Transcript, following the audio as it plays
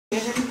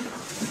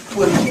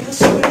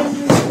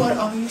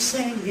what are you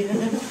saying?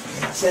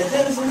 Said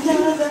there's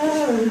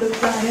another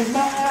look right in my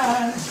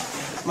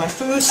eyes. My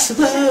first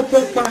love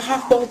broke my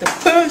heart for the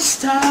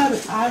first time.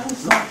 And I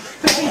was like,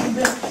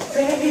 baby,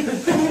 baby,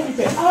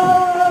 baby,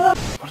 oh.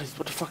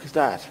 What the fuck is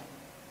that?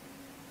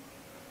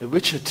 The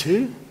Witcher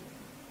 2?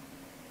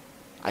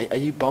 Are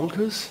you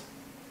bonkers?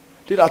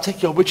 Dude, I'll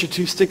take your Witcher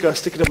 2 sticker,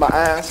 stick it in my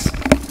ass.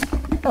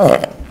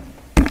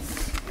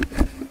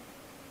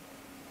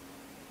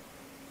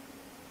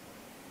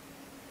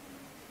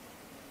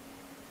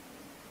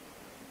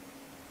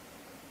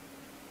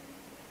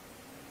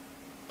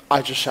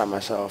 I just shot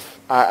myself.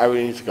 I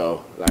really need to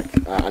go.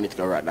 Like, I need to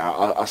go right now.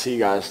 I'll see you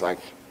guys, like,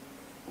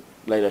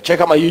 later. Check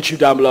out my YouTube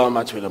down below and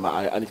my Twitter.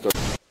 I need to go.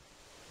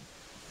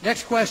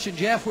 Next question,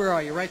 Jeff. Where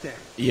are you? Right there.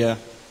 Yeah.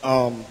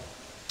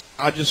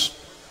 I just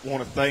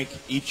want to thank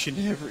each and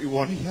every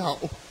one of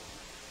y'all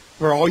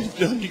for all you've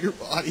done to your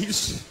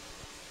bodies.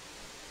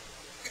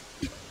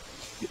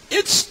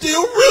 It's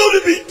still real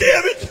to me,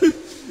 damn it.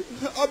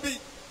 I mean,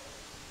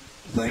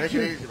 thank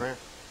you. Easy, man.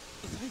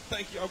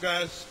 Thank y'all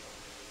guys.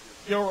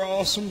 Y'all are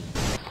awesome.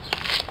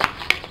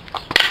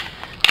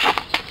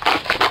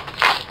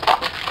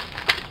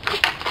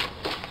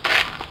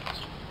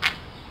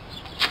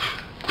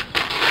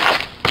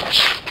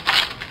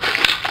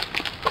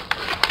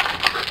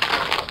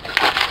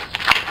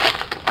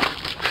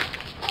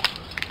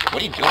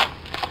 What are you doing?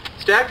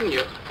 Distracting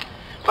you.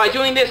 By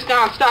doing this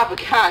non-stop, a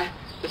guy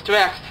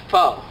distracts the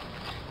foe.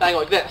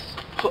 Like this.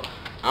 I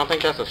don't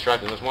think that's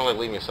distracting. It's more like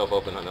leaving yourself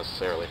open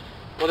unnecessarily.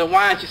 Well, then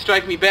why don't you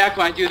strike me back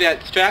when I do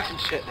that distraction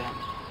shit then?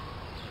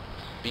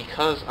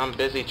 Because I'm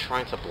busy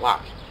trying to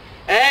block.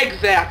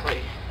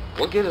 Exactly.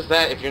 What good is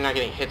that if you're not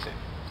getting hits in?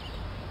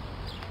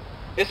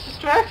 It's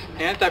distraction,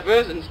 man.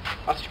 Diversion's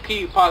a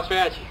key part of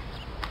strategy.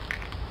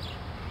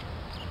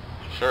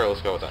 Sure,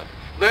 let's go with that.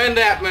 Learn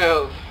that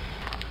move.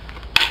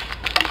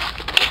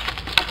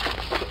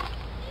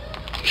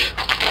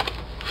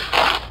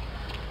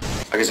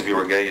 I guess if you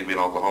were gay, you'd be in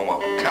Oklahoma,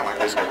 kind of like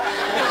this guy.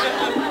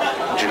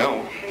 But you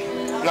know,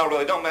 no,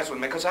 really, don't mess with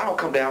me, because I don't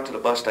come down to the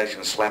bus station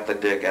and slap the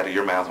dick out of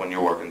your mouth when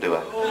you're working, do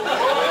I? Oh,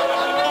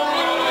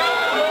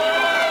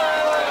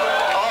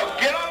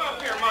 get on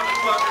up here,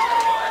 motherfucker!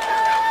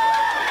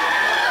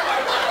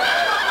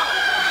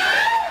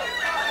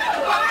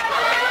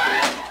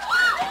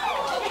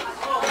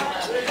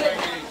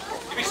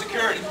 Give me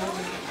security.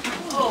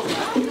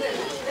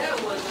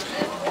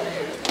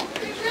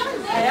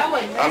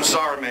 I'm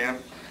sorry, man.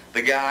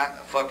 The guy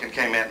fucking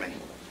came at me.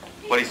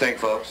 What do you think,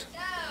 folks?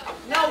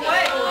 No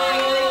way!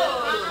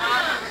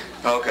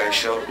 Okay,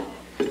 sure.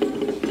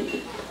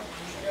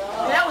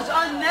 That was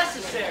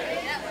unnecessary.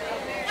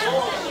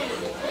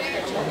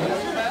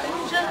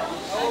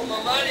 Hold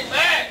my money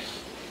back!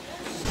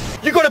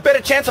 You got a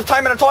better chance of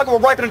taming a tiger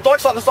with raping a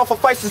dyke like this off a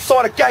face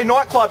inside a gay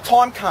nightclub,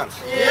 time cunts.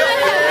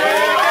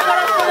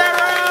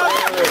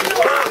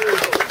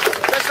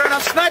 Let's run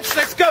on snakes,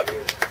 let's go!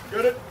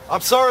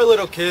 I'm sorry,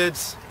 little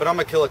kids, but I'm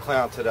a killer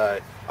clown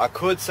today. I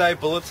could say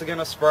bullets are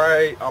gonna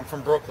spray. I'm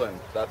from Brooklyn.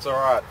 That's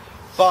alright.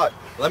 But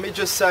let me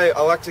just say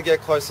I like to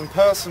get close and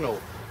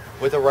personal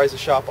with a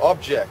razor-sharp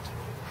object.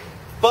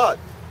 But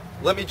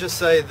let me just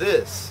say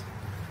this.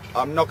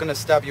 I'm not gonna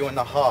stab you in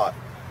the heart.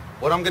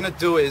 What I'm gonna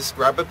do is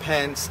grab a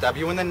pen, stab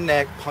you in the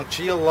neck,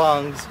 puncture your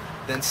lungs,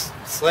 then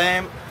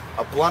slam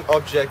a blunt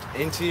object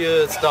into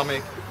your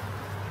stomach.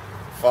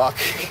 Fuck.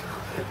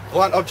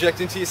 Blunt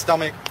object into your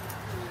stomach.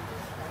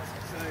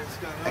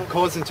 And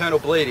cause internal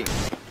bleeding.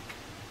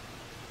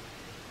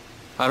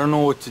 I don't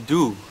know what to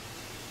do,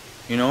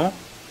 you know?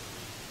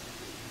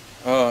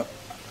 I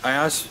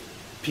asked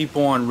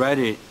people on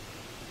Reddit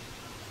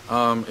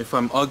if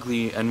I'm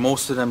ugly, and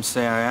most of them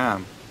say I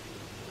am.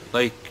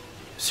 Like,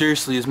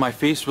 seriously, is my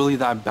face really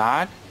that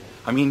bad?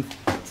 I mean,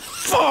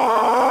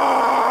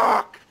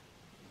 fuck!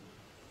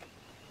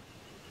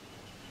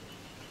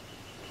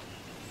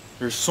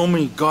 There's so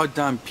many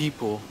goddamn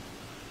people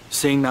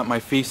saying that my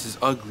face is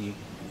ugly.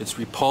 It's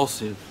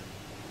repulsive.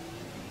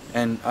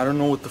 And I don't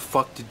know what the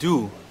fuck to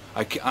do.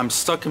 I'm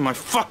stuck in my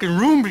fucking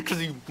room because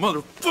of you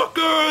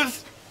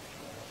motherfuckers!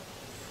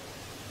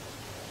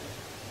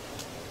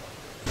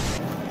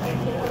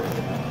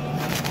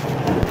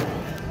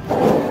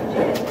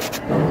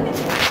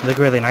 You look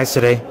really nice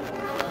today.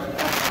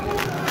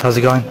 How's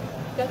it going?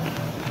 Good.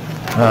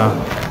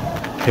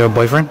 You have a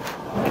boyfriend?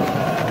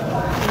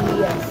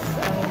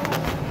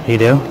 Yes. You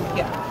do?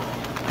 Yeah.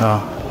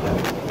 Oh.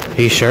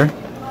 Are you sure?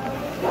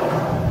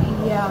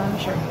 Yeah, I'm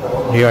sure.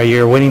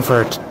 You're waiting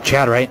for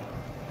Chad, right?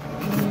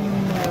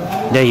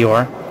 No. Yeah, you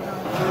are.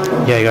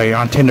 Yeah, you're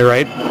on Tinder,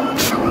 right?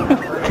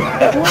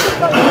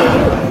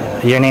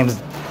 Your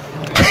name's...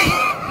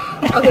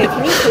 Okay,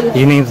 can you please...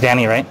 Your name's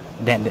Danny, right?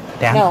 Dan?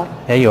 No.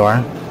 Yeah, you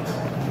are.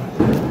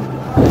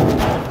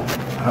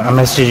 I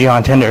messaged you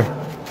on Tinder.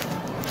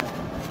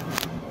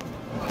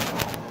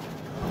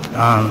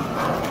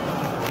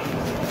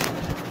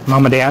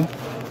 Mom and Dad?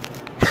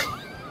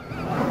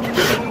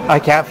 I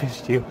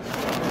catfished you.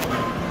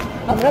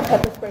 I'm gonna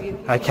pepper spray you.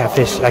 I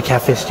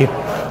catfished you.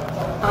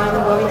 I'm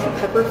going to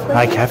pepper spray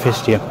I you.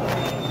 catfished you.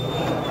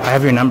 I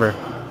have your number.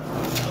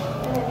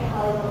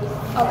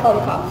 I'll call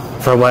the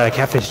cops. For what? I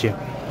catfished you.